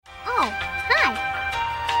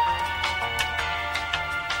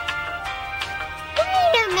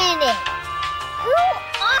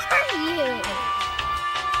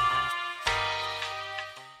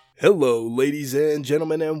Hello, ladies and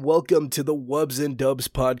gentlemen, and welcome to the Wubs and Dubs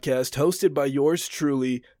podcast, hosted by yours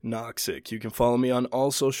truly, Noxic. You can follow me on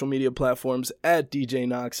all social media platforms at DJ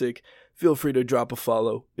Noxic. Feel free to drop a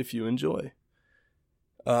follow if you enjoy.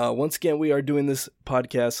 Once again, we are doing this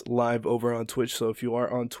podcast live over on Twitch, so if you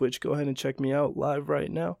are on Twitch, go ahead and check me out live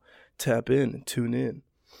right now. Tap in and tune in.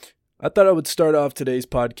 I thought I would start off today's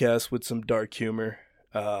podcast with some dark humor.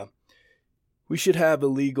 We should have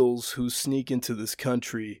illegals who sneak into this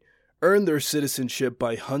country earn their citizenship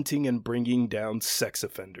by hunting and bringing down sex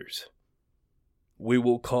offenders. We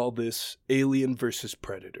will call this Alien versus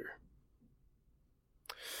Predator.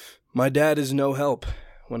 My dad is no help.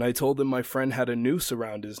 When I told him my friend had a noose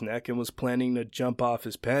around his neck and was planning to jump off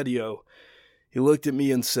his patio, he looked at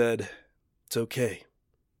me and said, "It's okay.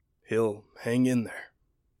 He'll hang in there."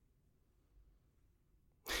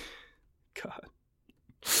 God.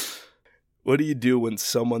 What do you do when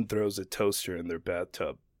someone throws a toaster in their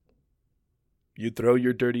bathtub? You throw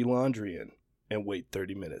your dirty laundry in and wait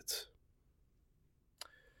 30 minutes.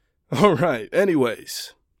 All right,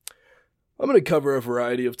 anyways, I'm going to cover a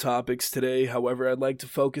variety of topics today. However, I'd like to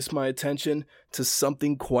focus my attention to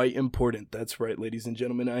something quite important. That's right, ladies and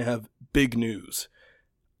gentlemen, I have big news.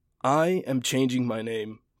 I am changing my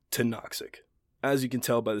name to Noxic, as you can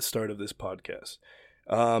tell by the start of this podcast.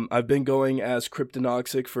 I've been going as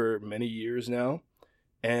Cryptonoxic for many years now,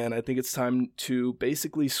 and I think it's time to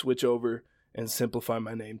basically switch over and simplify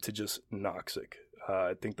my name to just Noxic.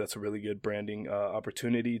 I think that's a really good branding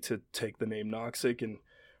opportunity to take the name Noxic and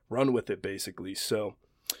run with it, basically. So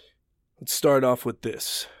let's start off with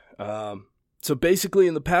this. So basically,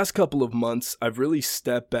 in the past couple of months, I've really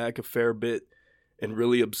stepped back a fair bit and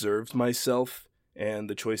really observed myself and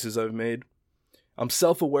the choices I've made. I'm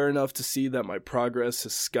self-aware enough to see that my progress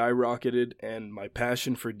has skyrocketed and my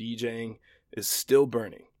passion for DJing is still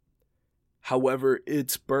burning. However,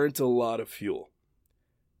 it's burnt a lot of fuel.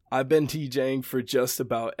 I've been DJing for just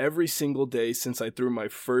about every single day since I threw my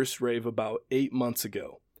first rave about 8 months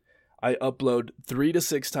ago. I upload 3 to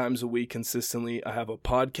 6 times a week consistently. I have a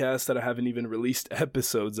podcast that I haven't even released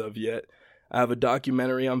episodes of yet. I have a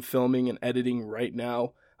documentary I'm filming and editing right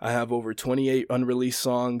now. I have over 28 unreleased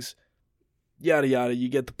songs. Yada yada, you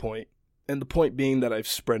get the point. And the point being that I've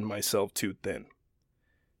spread myself too thin.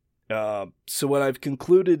 So what I've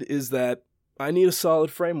concluded is that I need a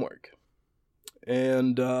solid framework.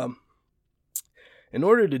 And in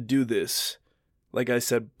order to do this, like I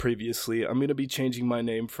said previously, I'm going to be changing my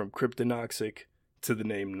name from Cryptonoxic to the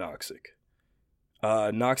name Noxic.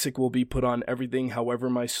 Noxic will be put on everything.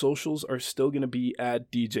 However, my socials are still going to be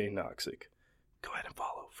at DJ Noxic. Go ahead and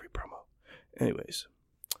follow. Free promo. Anyways,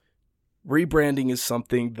 rebranding is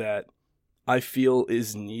something that I feel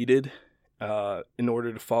is needed in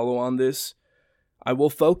order to follow on this. I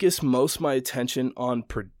will focus most of my attention on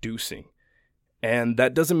producing. And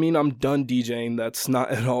that doesn't mean I'm done DJing. That's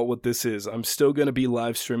not at all what this is. I'm still going to be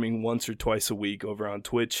live streaming once or twice a week over on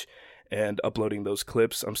Twitch and uploading those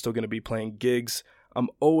clips. I'm still going to be playing gigs. I'm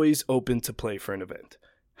always open to play for an event.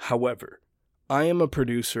 However, I am a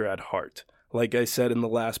producer at heart. Like I said in the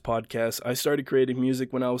last podcast, I started creating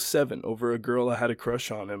music when I was 7 over a girl I had a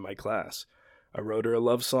crush on in my class. I wrote her a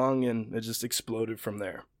love song and it just exploded from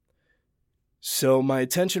there. So my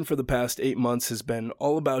attention for the past 8 months has been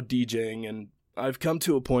all about DJing, and I've come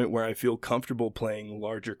to a point where I feel comfortable playing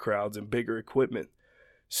larger crowds and bigger equipment.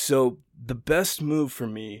 So the best move for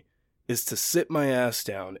me is to sit my ass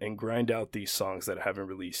down and grind out these songs that I haven't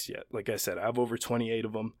released yet. Like I said, I have over 28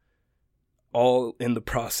 of them, all in the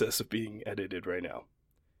process of being edited right now.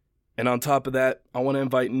 And on top of that, I want to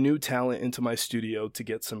invite new talent into my studio to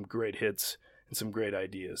get some great hits and some great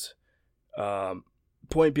ideas.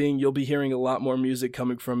 Point being, you'll be hearing a lot more music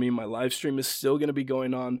coming from me. My live stream is still going to be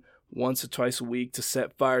going on once or twice a week to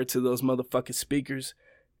set fire to those motherfucking speakers.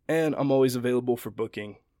 And I'm always available for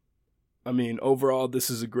booking. I mean, overall, this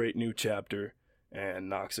is a great new chapter,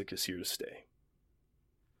 and Noxic is here to stay.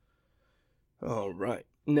 All right.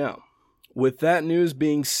 Now, with that news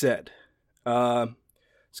being said,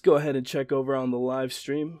 let's go ahead and check over on the live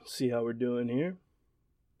stream, see how we're doing here.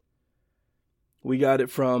 We got it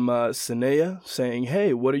from Sanea saying,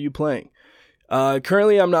 "Hey, what are you playing?"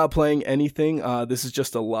 Currently, I'm not playing anything. This is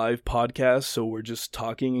just a live podcast, so we're just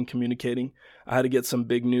talking and communicating. I had to get some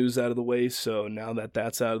big news out of the way, so now that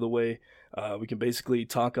that's out of the way, we can basically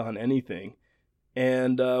talk on anything.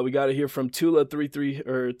 And we got it here from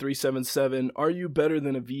Tula377. "Are you better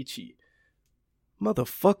than Avicii?"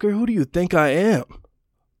 Motherfucker, who do you think I am?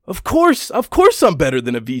 Of course I'm better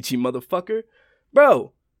than Avicii, motherfucker.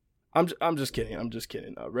 Bro, I'm just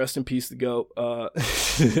kidding. Rest in peace to go.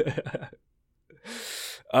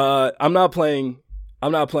 I'm not playing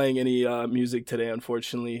I'm not playing any music today,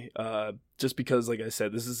 unfortunately, just because, like I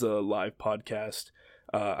said, this is a live podcast.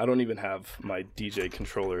 I don't even have my DJ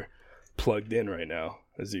controller plugged in right now,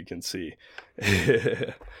 as you can see.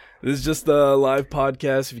 This is just a live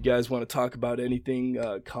podcast. If you guys want to talk about anything,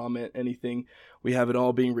 comment anything, we have it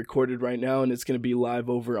all being recorded right now, and it's going to be live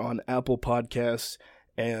over on Apple Podcasts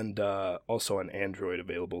and also on Android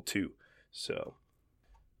available too. So,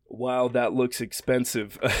 while that looks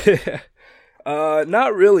expensive,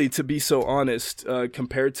 not really, to be so honest,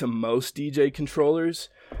 compared to most DJ controllers.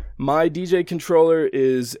 My DJ controller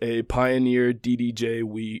is a Pioneer DDJ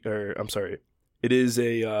it is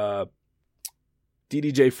a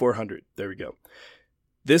DDJ 400. There we go.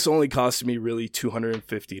 This only cost me really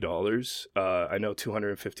 $250. I know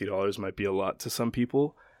 $250 might be a lot to some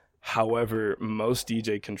people. However, most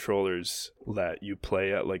DJ controllers that you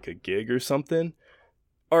play at like a gig or something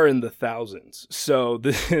are in the thousands. So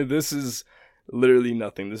this is literally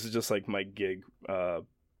nothing. This is just like my gig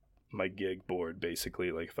board,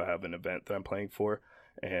 basically. Like if I have an event that I'm playing for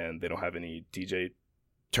and they don't have any DJ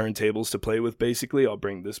turntables to play with, basically, I'll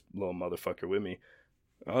bring this little motherfucker with me.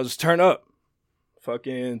 I'll just turn up.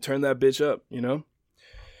 Fucking turn that bitch up, you know?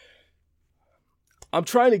 I'm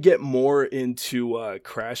trying to get more into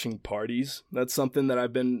crashing parties. That's something that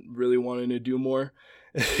I've been really wanting to do more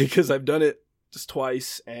because I've done it just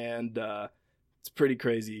twice, and it's pretty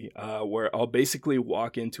crazy, where I'll basically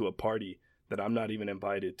walk into a party that I'm not even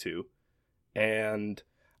invited to and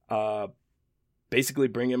basically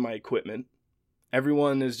bring in my equipment.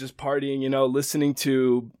 Everyone is just partying, you know, listening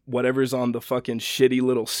to whatever's on the fucking shitty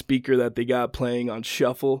little speaker that they got playing on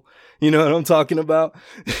shuffle. You know what I'm talking about?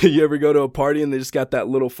 You ever go to a party and they just got that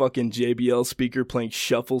little fucking JBL speaker playing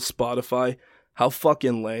shuffle Spotify? How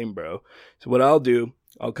fucking lame, bro. So what I'll do,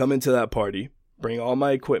 I'll come into that party, bring all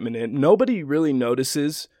my equipment in. Nobody really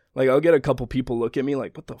notices. Like, I'll get a couple people look at me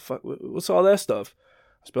like, what the fuck? What's all that stuff?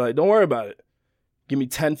 I'll just be like, don't worry about it. Give me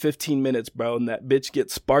 10, 15 minutes, bro. And that bitch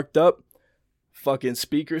gets sparked up. Fucking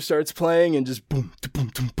speaker starts playing and just boom, boom,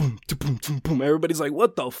 boom, boom, boom, boom, boom. Everybody's like,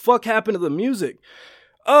 what the fuck happened to the music?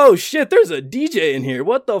 Oh shit, there's a DJ in here.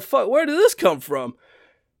 What the fuck? Where did this come from?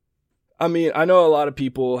 I mean, I know a lot of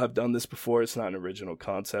people have done this before. It's not an original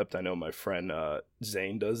concept. I know my friend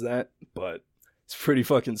Zane does that, but it's pretty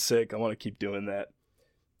fucking sick. I want to keep doing that.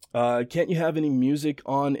 Can't you have any music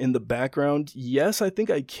on in the background? Yes, I think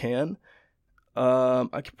I can.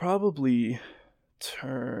 I could probably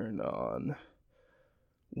turn on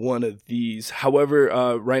one of these.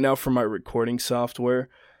 However, right now for my recording software,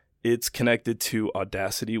 it's connected to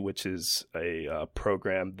Audacity, which is a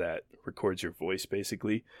program that records your voice,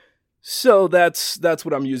 basically. So that's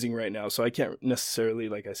what I'm using right now. So I can't necessarily,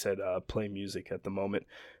 like I said, play music at the moment.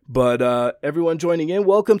 But everyone joining in,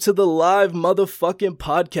 welcome to the live motherfucking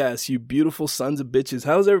podcast, you beautiful sons of bitches.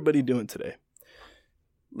 How's everybody doing today?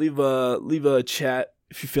 Leave a chat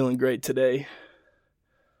if you're feeling great today.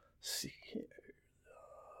 Let's see here.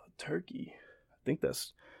 Turkey. I think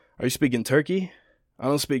that's... Are you speaking turkey? I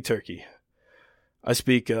don't speak turkey. I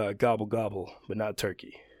speak gobble gobble, but not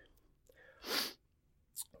turkey.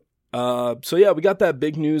 So yeah, we got that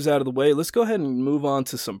big news out of the way. Let's go ahead and move on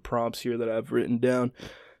to some prompts here that I've written down.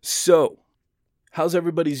 So, how's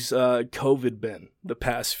everybody's COVID been the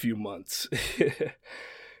past few months?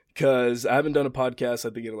 Because I haven't done a podcast,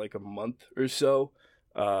 I think, in like a month or so.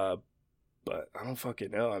 But I don't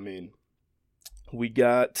fucking know. I mean, we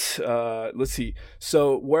got, let's see.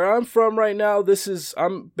 So where I'm from right now,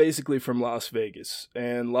 I'm basically from Las Vegas.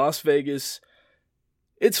 And Las Vegas,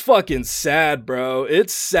 it's fucking sad, bro.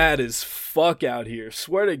 It's sad as fuck out here.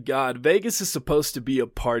 Swear to God, Vegas is supposed to be a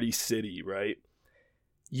party city, right?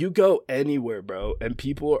 You go anywhere, bro, and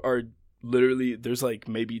people are literally, there's like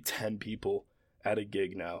maybe 10 people at a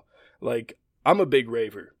gig now. Like, I'm a big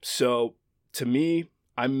raver. So to me,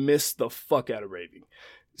 I miss the fuck out of raving.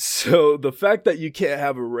 So the fact that you can't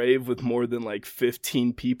have a rave with more than like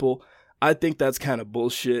 15 people, I think that's kind of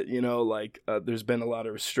bullshit. You know, like there's been a lot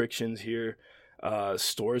of restrictions here.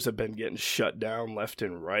 Stores have been getting shut down left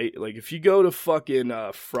and right. Like if you go to fucking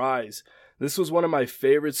Fry's, this was one of my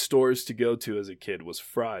favorite stores to go to as a kid, was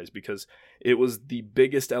Fry's, because it was the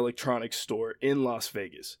biggest electronics store in Las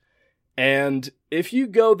Vegas. And if you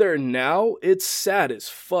go there now, it's sad as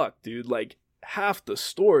fuck, dude. Like half the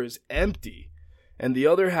store is empty. And the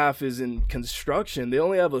other half is in construction. They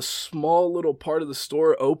only have a small little part of the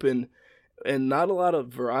store open and not a lot of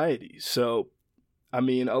variety. So, I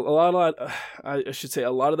mean, I should say a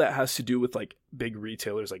lot of that has to do with like big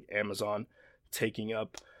retailers like Amazon taking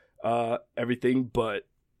up everything. But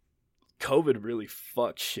COVID really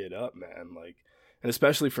fucked shit up, man. Like, and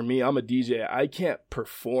especially for me, I'm a DJ. I can't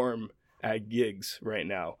perform at gigs right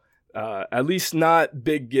now. At least not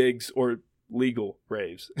big gigs or legal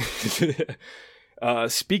raves.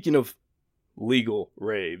 Speaking of legal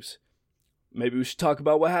raves, maybe we should talk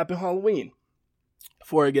about what happened Halloween.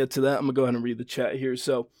 Before I get to that, I'm going to go ahead and read the chat here.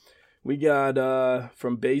 So we got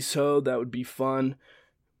from Baseho, that would be fun.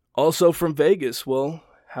 Also from Vegas, well,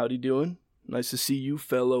 howdy doing? Nice to see you,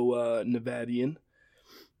 fellow Nevadian.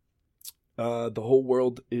 The whole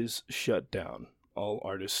world is shut down. All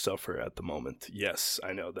artists suffer at the moment. Yes,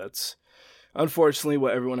 I know that's unfortunately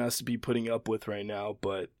what everyone has to be putting up with right now.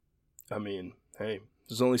 But, I mean, hey,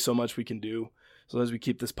 there's only so much we can do as long as we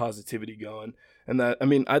keep this positivity going. And that, I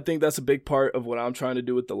mean, I think that's a big part of what I'm trying to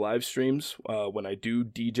do with the live streams. When I do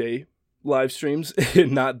DJ live streams,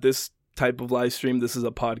 not this type of live stream. This is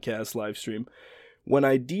a podcast live stream. When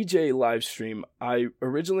I DJ live stream, I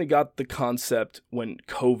originally got the concept when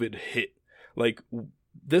COVID hit. Like,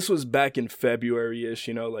 this was back in February-ish,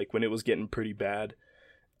 you know, like when it was getting pretty bad.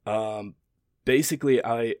 Basically,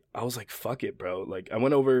 I was like, fuck it, bro. Like, I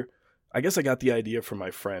went over, I guess I got the idea from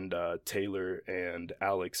my friend Taylor and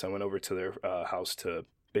Alex. I went over to their house to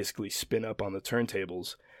basically spin up on the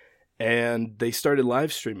turntables, and they started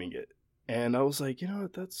live streaming it. And I was like, you know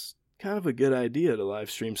what, that's kind of a good idea to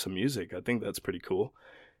live stream some music. I think that's pretty cool.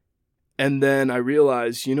 And then I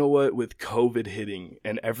realized, you know what, with COVID hitting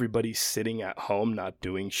and everybody sitting at home not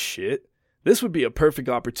doing shit, this would be a perfect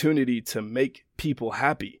opportunity to make people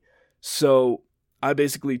happy. So I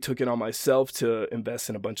basically took it on myself to invest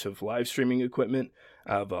in a bunch of live streaming equipment.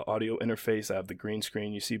 I have an audio interface. I have the green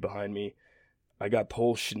screen you see behind me. I got the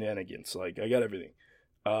whole shenanigans. Like, I got everything.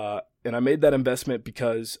 And I made that investment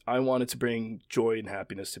because I wanted to bring joy and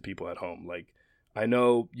happiness to people at home. Like, I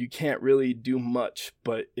know you can't really do much,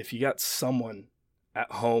 but if you got someone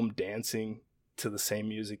at home dancing to the same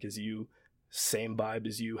music as you, same vibe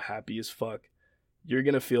as you, happy as fuck, you're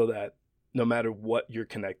going to feel that no matter what you're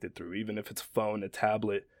connected through, even if it's a phone, a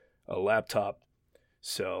tablet, a laptop.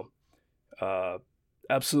 So,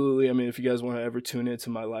 absolutely. I mean, if you guys want to ever tune into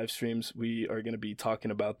my live streams, we are going to be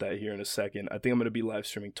talking about that here in a second. I think I'm going to be live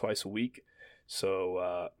streaming twice a week.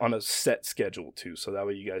 So, on a set schedule too. So that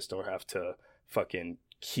way you guys don't have to fucking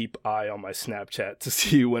keep eye on my Snapchat to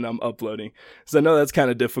see when I'm uploading. Because I know that's kind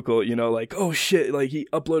of difficult, you know, like, oh shit, like he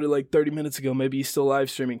uploaded like 30 minutes ago. Maybe he's still live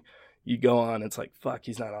streaming. You go on, it's like, fuck,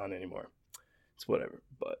 he's not on anymore. It's whatever.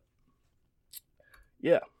 But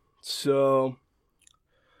yeah, so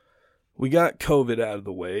we got COVID out of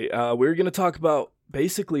the way. We're going to talk about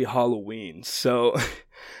basically Halloween. So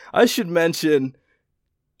I should mention,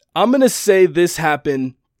 I'm going to say this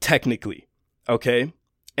happened technically, okay?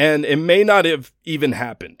 And it may not have even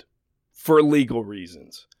happened for legal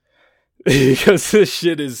reasons. Because this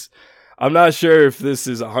shit is, I'm not sure if this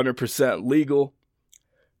is 100% legal,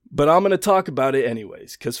 but I'm going to talk about it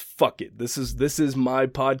anyways, because fuck it. This is my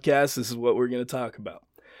podcast. This is what we're going to talk about.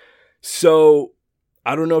 So,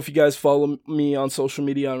 I don't know if you guys follow me on social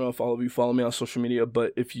media. I don't know if all of you follow me on social media,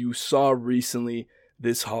 but if you saw recently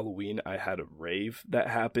this Halloween, I had a rave that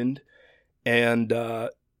happened, and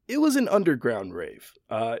it was an underground rave.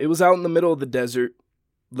 It was out in the middle of the desert,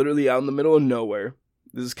 literally out in the middle of nowhere.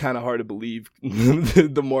 This is kind of hard to believe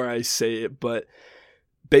the more I say it, but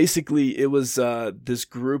basically it was this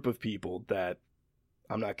group of people that,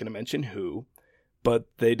 I'm not going to mention who, but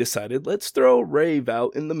they decided, let's throw a rave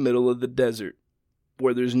out in the middle of the desert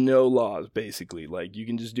where there's no laws, basically. Like, you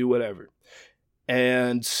can just do whatever.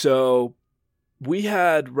 And so we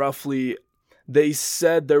had roughly, they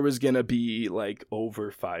said there was going to be like over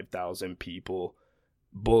 5,000 people.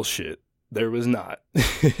 Bullshit. There was not.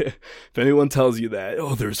 If anyone tells you that,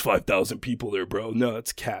 oh, there's 5,000 people there, bro. No,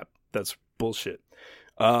 it's cap. That's bullshit.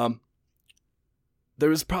 There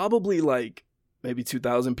was probably like maybe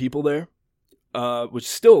 2,000 people there, which is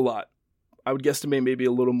still a lot. I would guesstimate maybe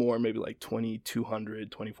a little more, maybe like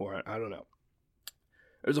 2,200, 2,400. I don't know.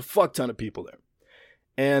 There's a fuck ton of people there.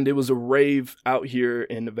 And it was a rave out here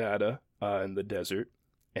in Nevada, in the desert.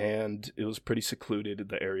 And it was pretty secluded,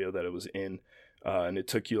 the area that it was in. And it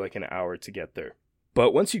took you like an hour to get there.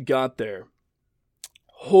 But once you got there,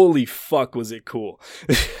 holy fuck was it cool.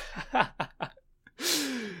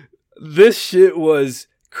 This shit was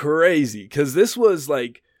crazy. Because this was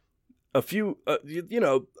like a few,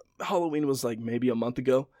 Halloween was like maybe a month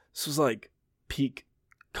ago. This was like peak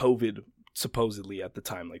COVID supposedly at the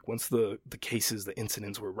time. Like once the cases, the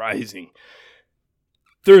incidents were rising,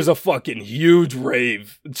 there's a fucking huge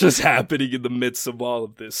rave just happening in the midst of all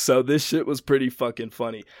of this. So this shit was pretty fucking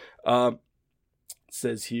funny. It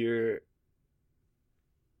says here,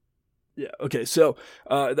 yeah, okay, so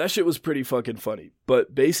that shit was pretty fucking funny.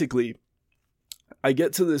 But basically, I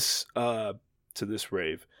get to this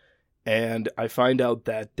rave, And I find out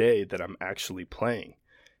that day that I'm actually playing.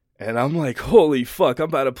 And I'm like, holy fuck, I'm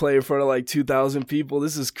about to play in front of like 2,000 people.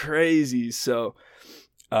 This is crazy. So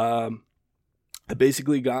I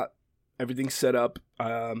basically got everything set up.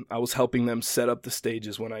 I was helping them set up the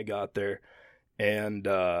stages when I got there. And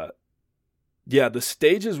yeah, the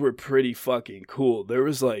stages were pretty fucking cool. There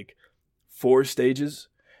was like 4 stages.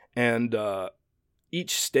 And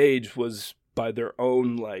each stage was by their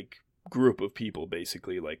own like group of people,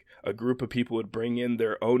 basically. Like a group of people would bring in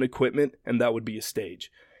their own equipment, and that would be a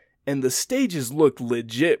stage. And the stages looked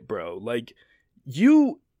legit, bro. Like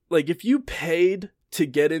if you paid to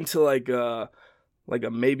get into like a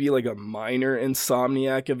maybe like a minor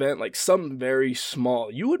Insomniac event, like something very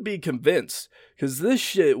small, you would be convinced, because this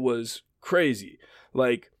shit was crazy.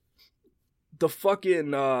 Like the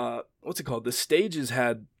fucking what's it called? The stages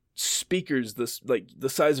had speakers the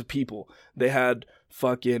size of people. They had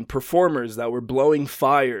fucking performers that were blowing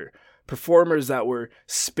fire, performers that were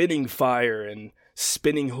spinning fire and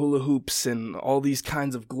spinning hula hoops and all these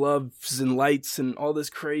kinds of gloves and lights and all this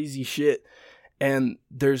crazy shit. And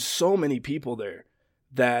there's so many people there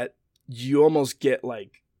that you almost get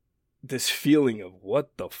like this feeling of,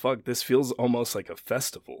 what the fuck? This feels almost like a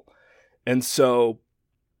festival. And so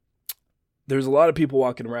there's a lot of people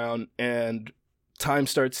walking around, and time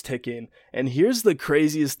starts ticking. And here's the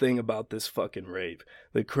craziest thing about this fucking rave.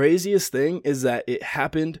 The craziest thing is that it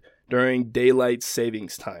happened during daylight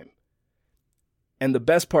savings time. And the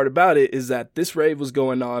best part about it is that this rave was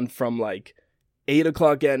going on from like 8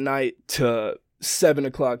 o'clock at night to 7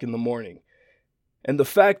 o'clock in the morning. And the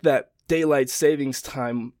fact that daylight savings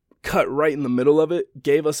time cut right in the middle of it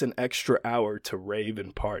gave us an extra hour to rave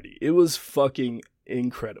and party. It was fucking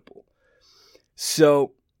incredible.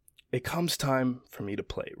 So it comes time for me to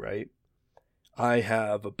play, right? I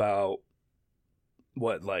have about,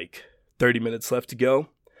 30 minutes left to go.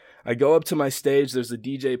 I go up to my stage. There's a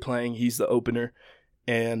DJ playing. He's the opener.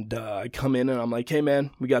 And I come in and I'm like, hey,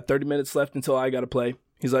 man, we got 30 minutes left until I got to play.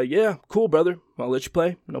 He's like, yeah, cool, brother. I'll let you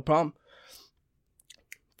play. No problem.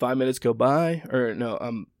 5 minutes go by. Or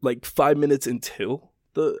no, 5 minutes until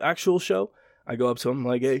the actual show. I go up to him. I'm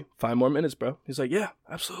like, hey, 5 more minutes, bro. He's like, yeah,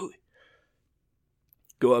 absolutely.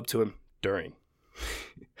 Go up to him during,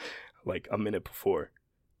 like a minute before.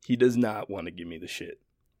 He does not want to give me the shit.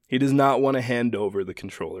 He does not want to hand over the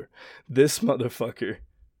controller. This motherfucker.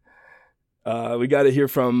 We got to hear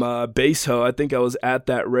from Bassho. I think I was at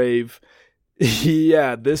that rave.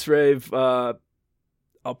 Yeah, this rave. I'll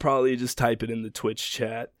probably just type it in the Twitch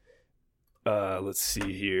chat. Let's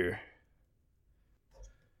see here.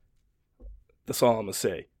 That's all I'm gonna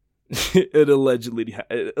say. It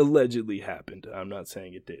allegedly happened. I'm not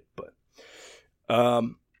saying it did, but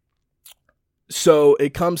so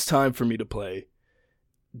it comes time for me to play.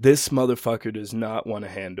 This motherfucker does not want to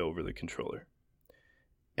hand over the controller.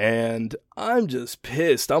 And I'm just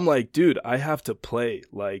pissed. I'm like, dude, I have to play.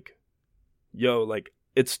 Like, yo, like,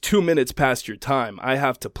 it's 2 minutes past your time. I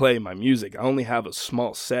have to play my music. I only have a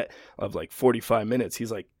small set of like 45 minutes.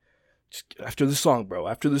 He's like, just after the song, bro,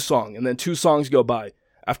 after the song. And then 2 songs go by.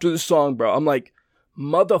 After the song, bro, I'm like,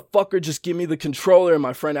 motherfucker, just give me the controller. And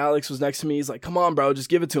my friend Alex was next to me. He's like, come on, bro, just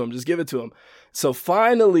give it to him. Just give it to him. So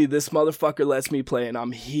finally, this motherfucker lets me play, and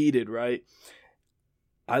I'm heated, right?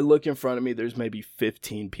 I look in front of me. There's maybe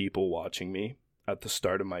 15 people watching me at the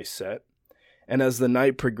start of my set. And as the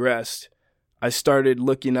night progressed, I started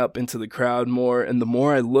looking up into the crowd more. And the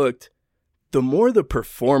more I looked, the more the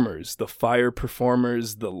performers, the fire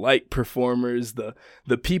performers, the light performers, the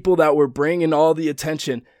people that were bringing all the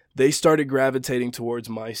attention, they started gravitating towards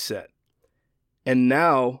my set. And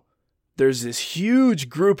now there's this huge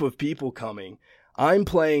group of people coming. I'm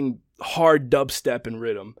playing hard dubstep and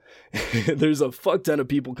rhythm. There's a fuck ton of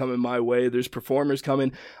people coming my way. There's performers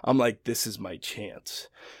coming. I'm like, this is my chance.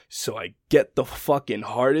 So I get the fucking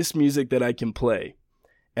hardest music that I can play,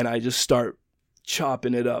 and I just start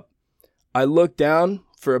chopping it up. I look down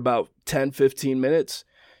for about 10, 15 minutes.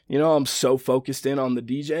 You know, I'm so focused in on the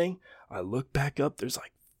DJing. I look back up. There's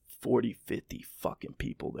like 40, 50 fucking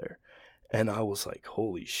people there. And I was like,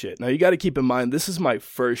 holy shit. Now, you got to keep in mind, this is my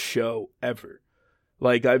first show ever.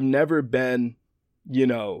 Like, I've never been,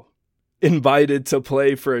 invited to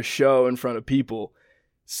play for a show in front of people.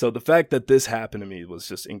 So the fact that this happened to me was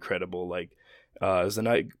just incredible. Like, as the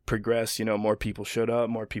night progressed, more people showed up,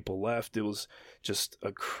 more people left. It was just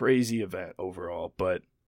a crazy event overall. But